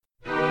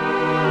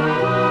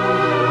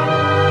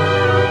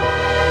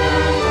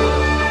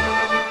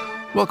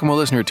Welcome,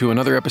 listener, to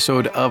another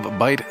episode of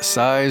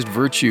Bite-Sized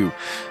Virtue.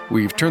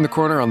 We've turned the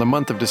corner on the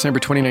month of December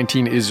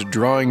 2019 is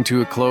drawing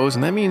to a close,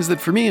 and that means that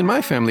for me and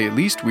my family, at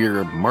least, we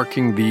are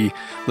marking the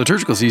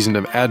liturgical season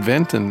of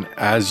Advent, and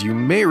as you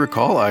may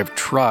recall, I've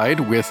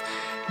tried with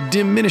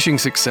diminishing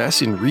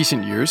success in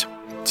recent years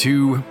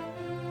to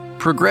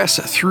progress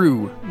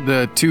through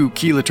the two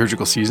key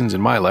liturgical seasons in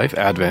my life,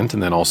 Advent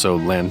and then also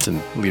Lent and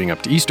leading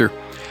up to Easter,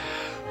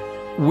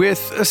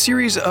 with a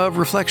series of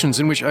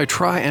reflections in which I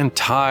try and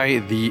tie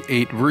the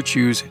 8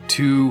 virtues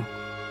to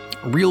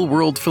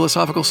real-world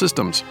philosophical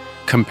systems,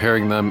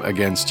 comparing them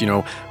against,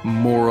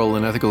 moral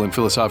and ethical and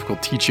philosophical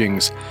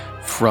teachings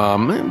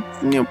from,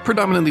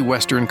 predominantly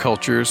Western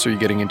cultures, so you're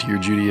getting into your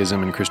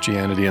Judaism and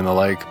Christianity and the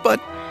like,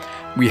 but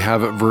we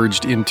have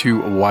verged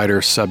into a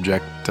wider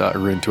subject,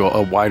 or into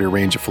a wider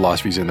range of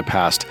philosophies in the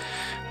past,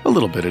 a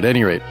little bit at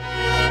any rate.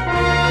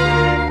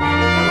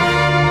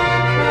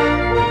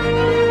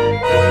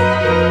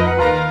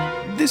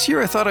 This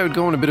year I thought I would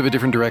go in a bit of a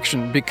different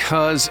direction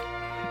because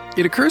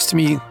it occurs to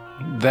me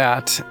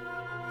that,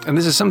 and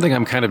this is something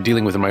I'm kind of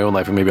dealing with in my own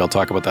life, and maybe I'll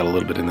talk about that a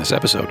little bit in this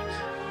episode,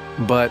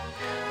 but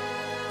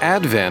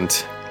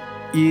Advent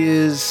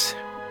is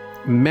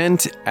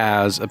meant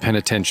as a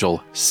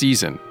penitential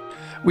season,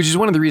 which is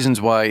one of the reasons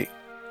why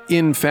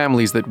in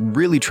families that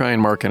really try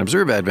and mark and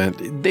observe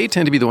Advent, they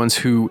tend to be the ones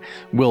who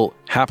will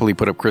happily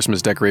put up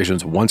Christmas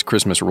decorations once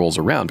Christmas rolls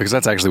around, because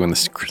that's actually when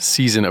the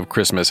season of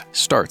Christmas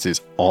starts, is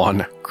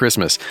on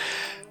Christmas.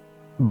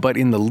 But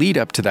in the lead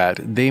up to that,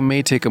 they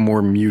may take a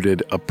more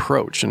muted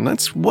approach. And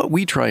that's what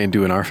we try and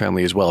do in our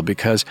family as well,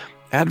 because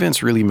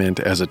Advent's really meant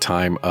as a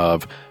time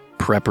of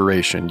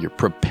preparation. You're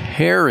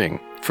preparing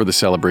for the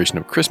celebration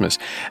of Christmas.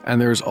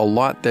 And there's a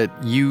lot that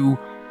you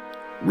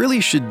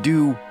really should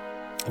do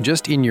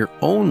just in your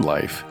own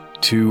life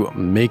to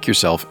make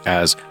yourself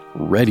as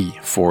ready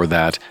for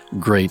that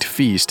great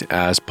feast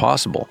as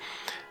possible.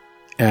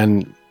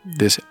 And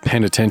this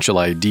penitential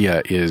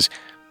idea is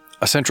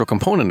a central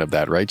component of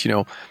that, right?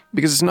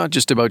 Because it's not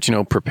just about,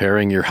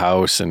 preparing your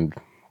house and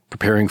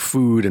preparing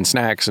food and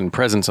snacks and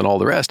presents and all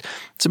the rest.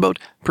 It's about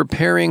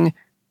preparing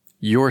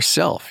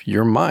yourself,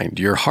 your mind,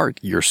 your heart,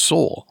 your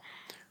soul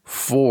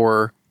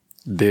for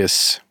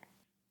this,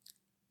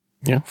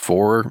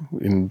 for,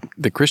 in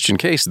the Christian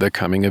case, the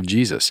coming of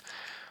Jesus.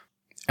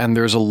 And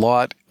there's a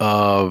lot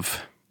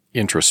of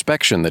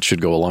introspection that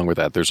should go along with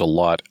that. There's a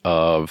lot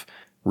of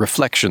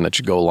reflection that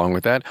should go along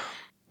with that.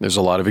 There's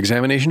a lot of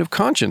examination of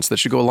conscience that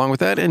should go along with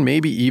that. And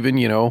maybe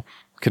even,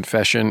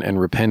 confession and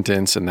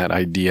repentance and that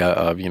idea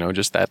of,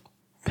 just that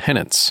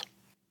penance.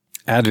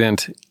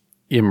 Advent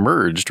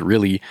emerged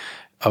really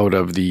out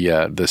of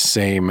the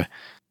same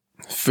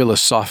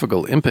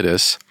philosophical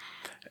impetus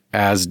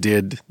as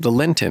did the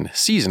Lenten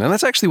season. And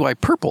that's actually why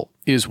purple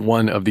is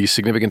one of the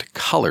significant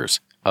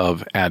colors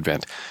of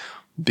Advent.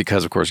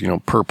 Because, of course,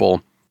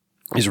 purple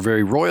is a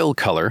very royal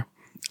color,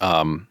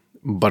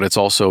 but it's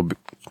also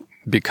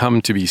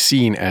become to be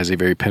seen as a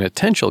very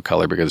penitential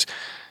color because,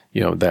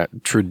 that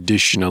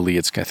traditionally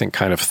it's, I think,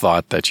 kind of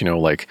thought that,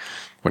 like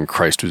when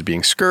Christ was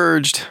being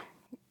scourged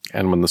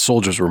and when the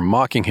soldiers were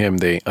mocking him,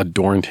 they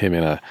adorned him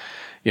in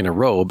a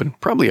robe, and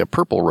probably a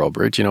purple robe,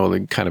 right?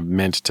 They kind of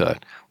meant to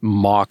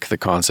mock the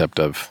concept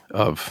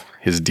of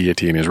his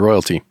deity and his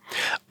royalty.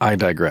 I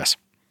digress.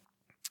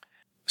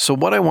 So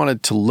what I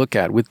wanted to look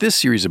at with this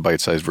series of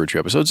bite-sized virtue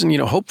episodes, and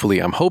hopefully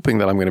I'm hoping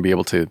that I'm going to be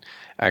able to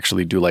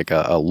actually do like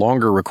a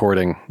longer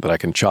recording that I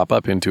can chop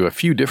up into a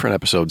few different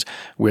episodes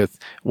with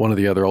one of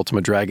the other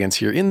Ultima Dragons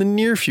here in the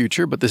near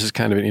future, but this is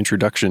kind of an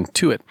introduction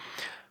to it.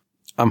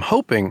 I'm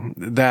hoping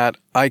that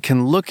I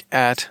can look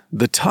at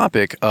the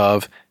topic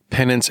of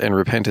penance and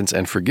repentance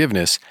and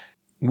forgiveness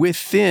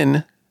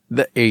within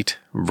the 8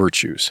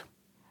 virtues.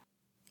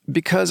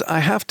 Because I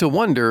have to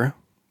wonder,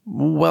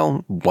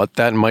 what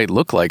that might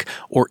look like,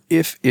 or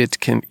if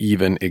it can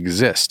even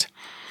exist.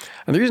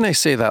 And the reason I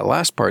say that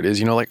last part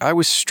is, I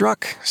was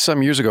struck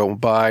some years ago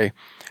by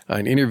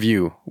an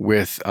interview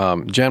with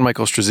Jan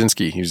Michael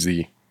Straczynski. He's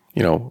the,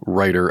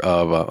 writer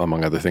of,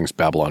 among other things,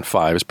 Babylon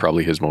 5 is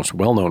probably his most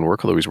well-known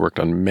work, although he's worked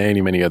on many,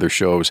 many other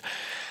shows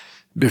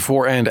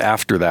before and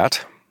after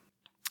that.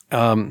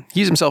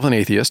 He's himself an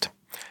atheist,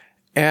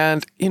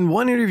 and in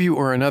one interview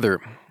or another,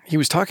 he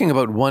was talking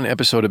about one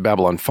episode of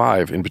Babylon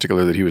 5 in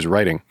particular that he was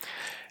writing,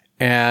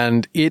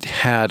 and it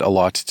had a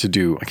lot to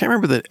do. I can't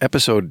remember the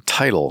episode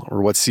title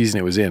or what season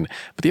it was in,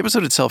 but the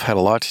episode itself had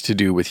a lot to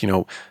do with,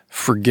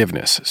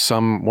 forgiveness.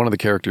 One of the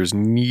characters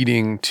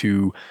needing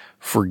to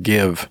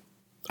forgive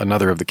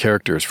another of the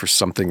characters for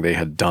something they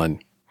had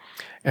done.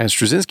 And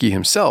Straczynski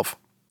himself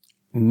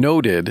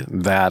noted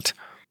that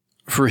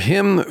for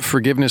him,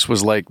 forgiveness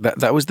was like,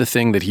 that was the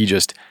thing that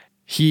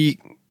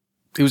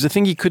it was a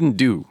thing he couldn't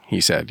do,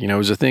 he said. It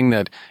was a thing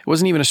that, it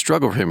wasn't even a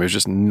struggle for him. It was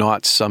just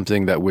not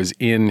something that was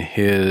in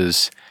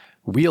his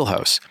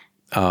wheelhouse.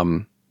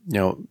 And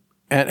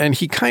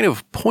he kind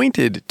of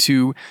pointed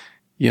to,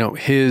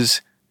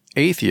 his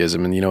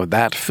atheism and,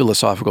 that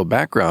philosophical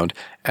background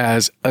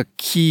as a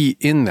key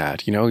in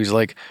that. He's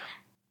like,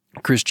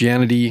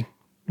 Christianity,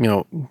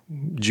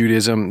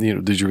 Judaism,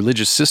 these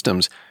religious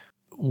systems,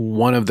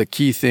 one of the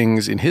key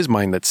things in his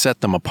mind that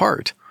set them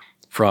apart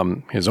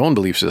from his own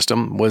belief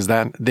system was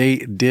that they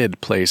did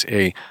place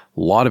a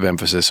lot of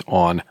emphasis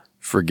on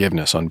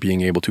forgiveness, on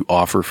being able to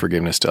offer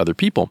forgiveness to other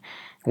people.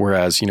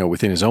 Whereas,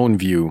 within his own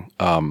view,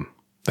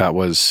 that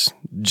was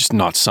just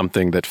not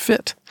something that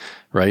fit,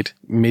 right?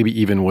 Maybe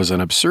even was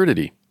an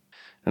absurdity.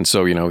 And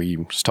so, he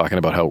was talking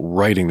about how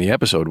writing the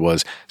episode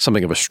was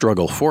something of a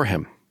struggle for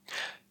him.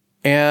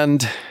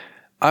 And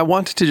I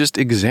wanted to just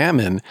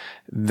examine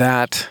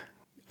that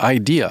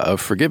idea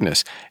of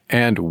forgiveness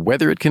and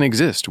whether it can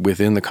exist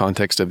within the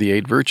context of the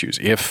 8 virtues.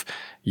 If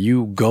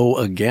you go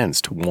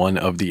against one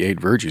of the 8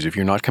 virtues, if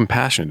you're not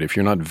compassionate, if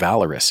you're not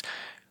valorous,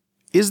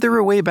 is there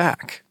a way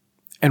back?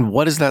 And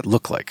what does that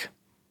look like?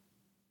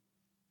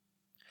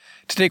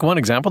 To take one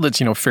example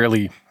that's,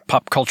 fairly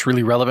pop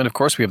culturally relevant, of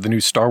course, we have the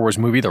new Star Wars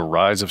movie, The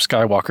Rise of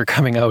Skywalker,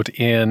 coming out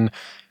in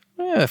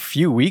a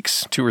few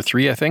weeks, 2 or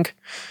 3, I think.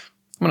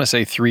 I'm going to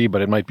say 3,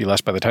 but it might be less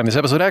by the time this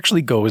episode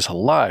actually goes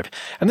live.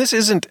 And this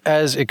isn't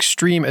as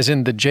extreme as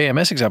in the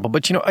JMS example,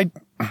 but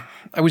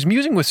I was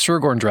musing with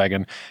Surgorn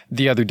Dragon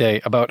the other day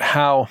about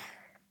how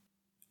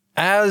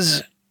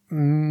as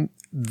I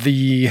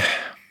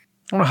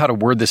don't know how to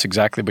word this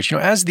exactly, but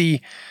as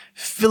the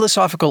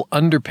philosophical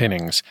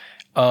underpinnings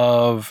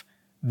of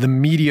the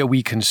media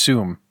we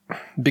consume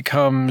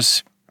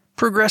becomes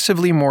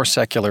progressively more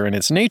secular in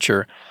its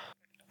nature,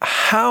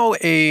 how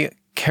a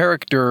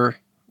character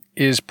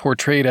is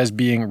portrayed as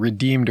being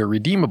redeemed or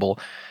redeemable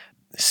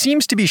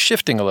seems to be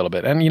shifting a little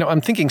bit. And,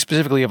 I'm thinking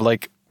specifically of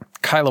like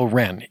Kylo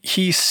Ren.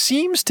 He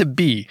seems to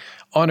be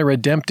on a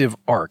redemptive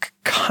arc,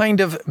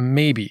 kind of,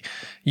 maybe.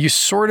 You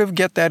sort of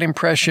get that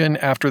impression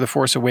after The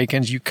Force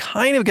Awakens. You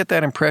kind of get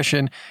that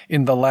impression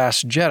in The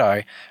Last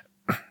Jedi,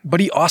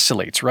 but he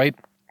oscillates, right?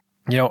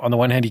 On the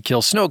one hand, he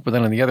kills Snoke, but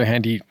then on the other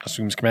hand, he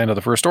assumes command of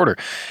the First Order,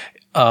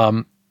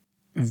 and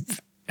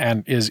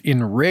is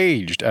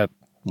enraged at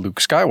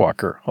Luke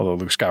Skywalker, although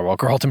Luke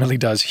Skywalker ultimately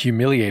does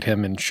humiliate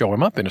him and show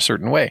him up in a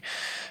certain way.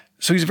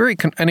 So he's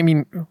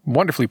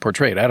wonderfully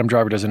portrayed. Adam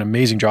Driver does an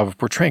amazing job of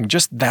portraying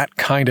just that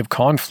kind of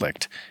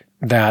conflict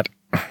that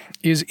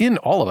is in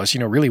all of us,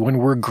 really when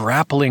we're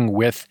grappling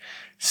with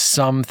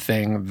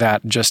something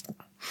that just,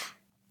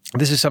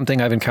 this is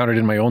something I've encountered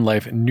in my own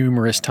life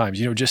numerous times,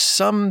 just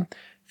some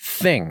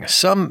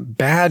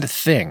bad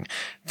thing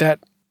that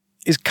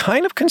is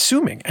kind of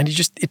consuming, and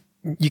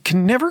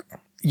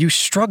you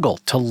struggle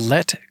to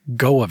let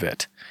go of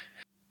it.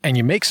 And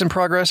you make some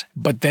progress,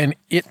 but then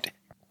it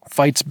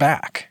fights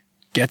back,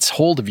 gets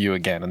hold of you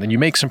again. And then you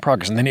make some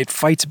progress, and then it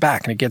fights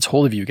back and it gets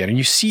hold of you again. And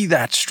you see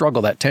that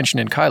struggle, that tension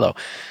in Kylo.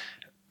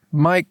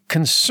 My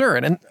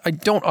concern, and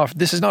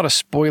this is not a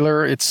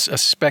spoiler, it's a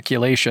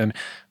speculation.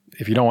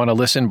 If you don't want to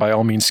listen, by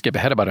all means, skip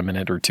ahead about a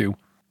minute or two.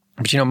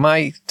 But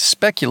my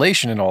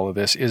speculation in all of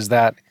this is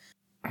that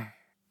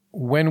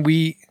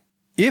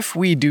if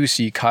we do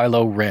see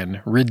Kylo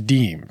Ren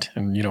redeemed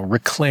and,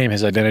 reclaim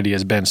his identity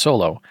as Ben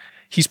Solo,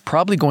 he's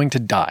probably going to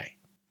die.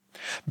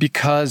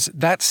 Because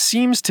that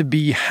seems to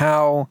be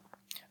how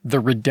the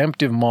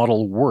redemptive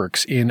model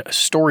works in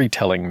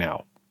storytelling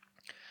now.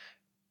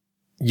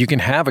 You can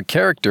have a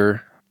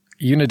character,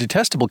 even a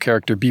detestable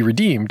character, be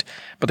redeemed,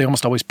 but they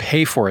almost always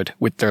pay for it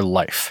with their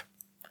life.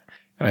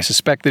 And I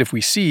suspect that if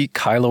we see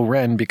Kylo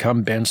Ren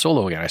become Ben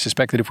Solo again, I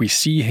suspect that if we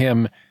see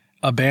him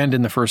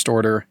abandon the First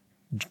Order,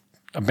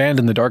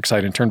 abandon the dark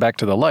side and turn back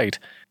to the light,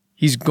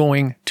 he's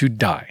going to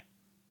die.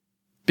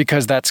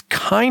 Because that's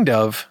kind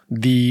of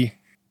the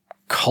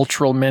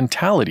cultural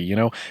mentality,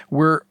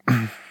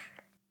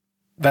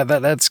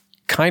 that's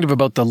kind of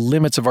about the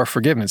limits of our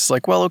forgiveness. It's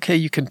like, well, okay,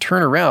 you can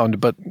turn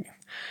around, but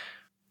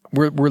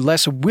we're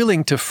less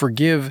willing to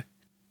forgive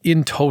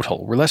in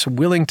total. We're less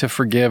willing to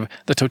forgive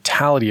the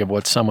totality of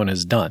what someone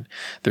has done.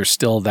 There's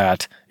still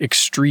that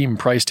extreme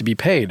price to be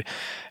paid.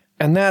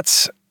 And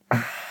that's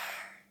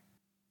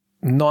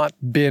not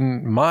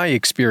been my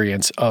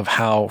experience of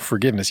how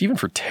forgiveness, even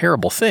for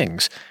terrible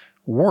things,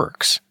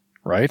 works,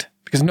 right?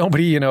 Because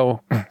nobody,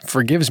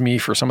 forgives me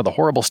for some of the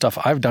horrible stuff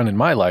I've done in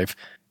my life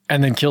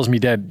and then kills me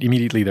dead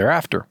immediately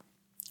thereafter,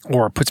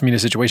 or puts me in a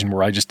situation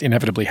where I just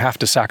inevitably have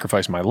to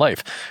sacrifice my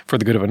life for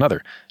the good of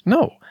another.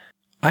 No,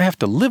 I have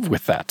to live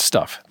with that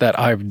stuff that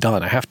I've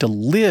done. I have to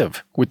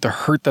live with the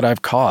hurt that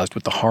I've caused,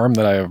 with the harm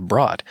that I have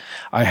brought.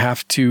 I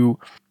have to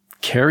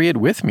carry it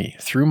with me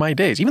through my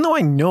days, even though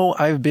I know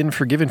I've been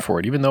forgiven for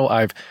it, even though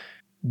I've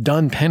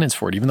done penance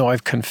for it, even though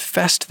I've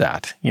confessed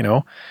that,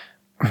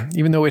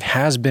 even though it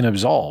has been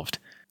absolved,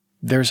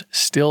 there's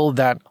still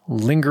that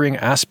lingering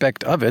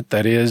aspect of it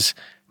that is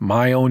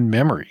my own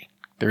memory.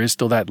 There is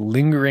still that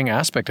lingering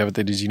aspect of it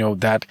that is,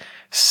 that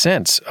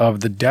sense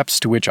of the depths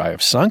to which I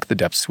have sunk, the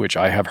depths to which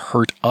I have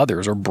hurt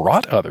others or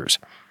brought others.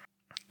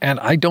 And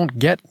I don't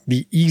get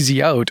the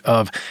easy out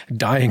of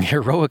dying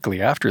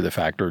heroically after the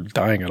fact or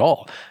dying at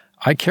all.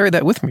 I carry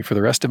that with me for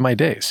the rest of my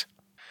days.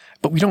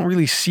 But we don't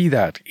really see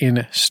that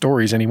in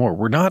stories anymore.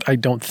 We're not, I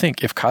don't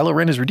think, if Kylo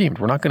Ren is redeemed,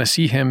 we're not going to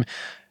see him,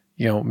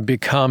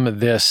 become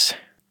this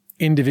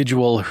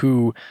individual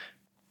who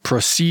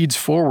proceeds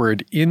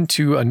forward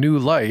into a new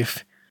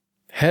life,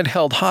 head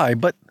held high,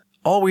 but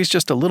always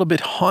just a little bit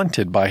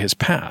haunted by his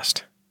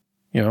past.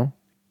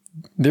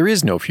 There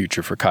is no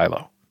future for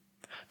Kylo,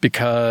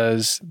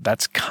 because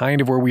that's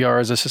kind of where we are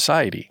as a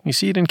society. You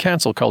see it in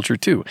cancel culture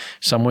too.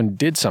 Someone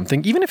did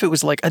something, even if it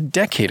was like a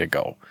decade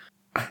ago,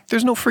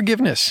 there's no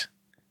forgiveness.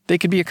 They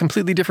could be a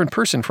completely different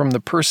person from the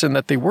person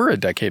that they were a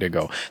decade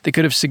ago. They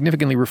could have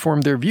significantly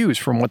reformed their views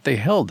from what they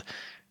held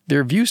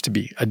their views to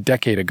be a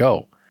decade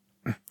ago.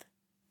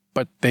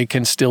 But they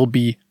can still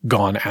be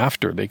gone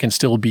after. They can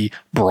still be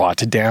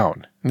brought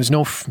down. There's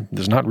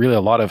not really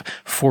a lot of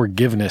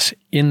forgiveness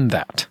in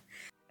that.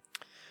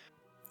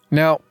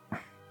 Now,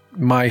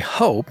 my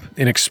hope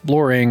in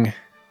exploring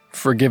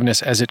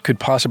forgiveness as it could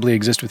possibly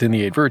exist within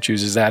the 8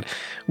 virtues is that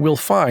we'll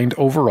find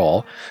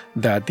overall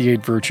that the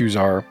 8 virtues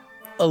are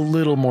a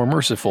little more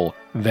merciful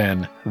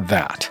than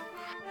that.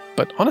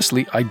 But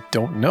honestly, I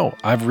don't know.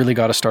 I've really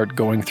got to start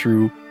going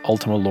through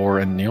Ultima lore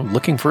and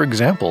looking for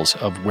examples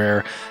of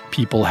where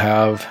people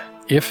have,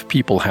 if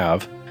people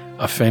have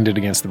offended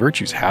against the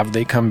virtues, have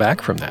they come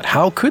back from that?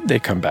 How could they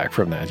come back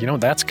from that?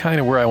 That's kind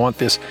of where I want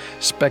this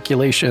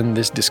speculation,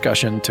 this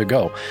discussion to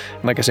go.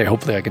 And like I say,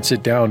 hopefully I can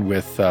sit down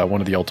with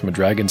one of the Ultima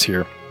Dragons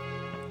here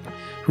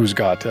who's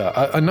got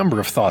a number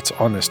of thoughts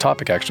on this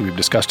topic. Actually, we've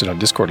discussed it on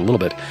Discord a little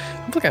bit.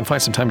 Hopefully I can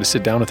find some time to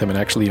sit down with him and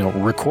actually,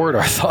 record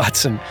our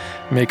thoughts and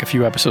make a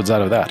few episodes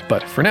out of that.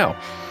 But for now,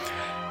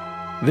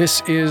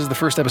 this is the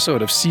first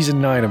episode of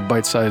Season 9 of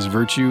Bite-Sized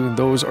Virtue.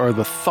 Those are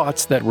the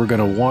thoughts that we're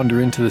going to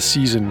wander into the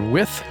season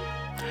with.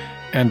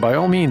 And by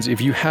all means, if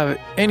you have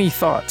any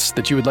thoughts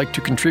that you would like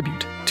to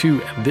contribute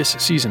to this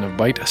season of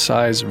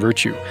Bite-Sized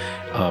Virtue,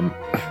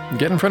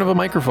 get in front of a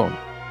microphone,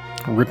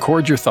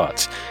 record your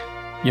thoughts.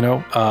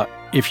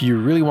 If you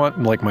really want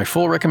my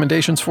full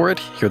recommendations for it,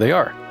 here they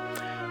are.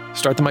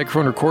 Start the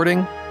microphone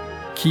recording.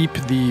 Keep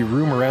the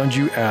room around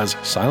you as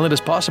silent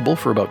as possible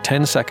for about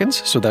 10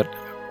 seconds so that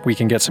we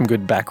can get some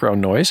good background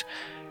noise.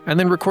 And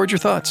then record your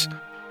thoughts.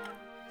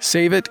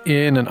 Save it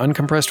in an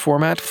uncompressed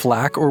format,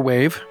 FLAC or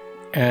WAV.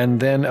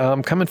 And then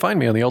come and find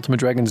me on the Ultima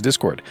Dragons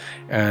Discord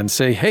and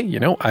say, hey,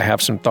 I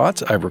have some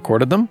thoughts. I've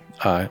recorded them.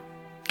 Can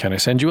I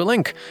send you a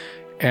link?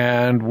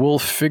 And we'll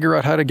figure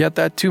out how to get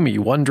that to me.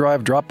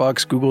 OneDrive,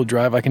 Dropbox, Google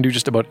Drive. I can do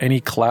just about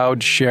any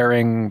cloud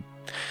sharing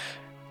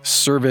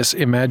service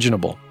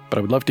imaginable. But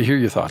I would love to hear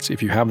your thoughts.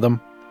 If you have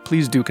them,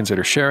 please do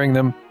consider sharing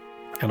them.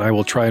 And I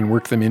will try and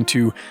work them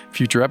into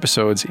future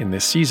episodes in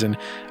this season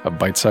of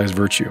Bite-Sized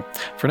Virtue.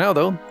 For now,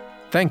 though,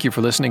 thank you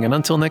for listening. And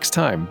until next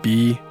time,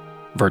 be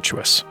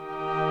virtuous.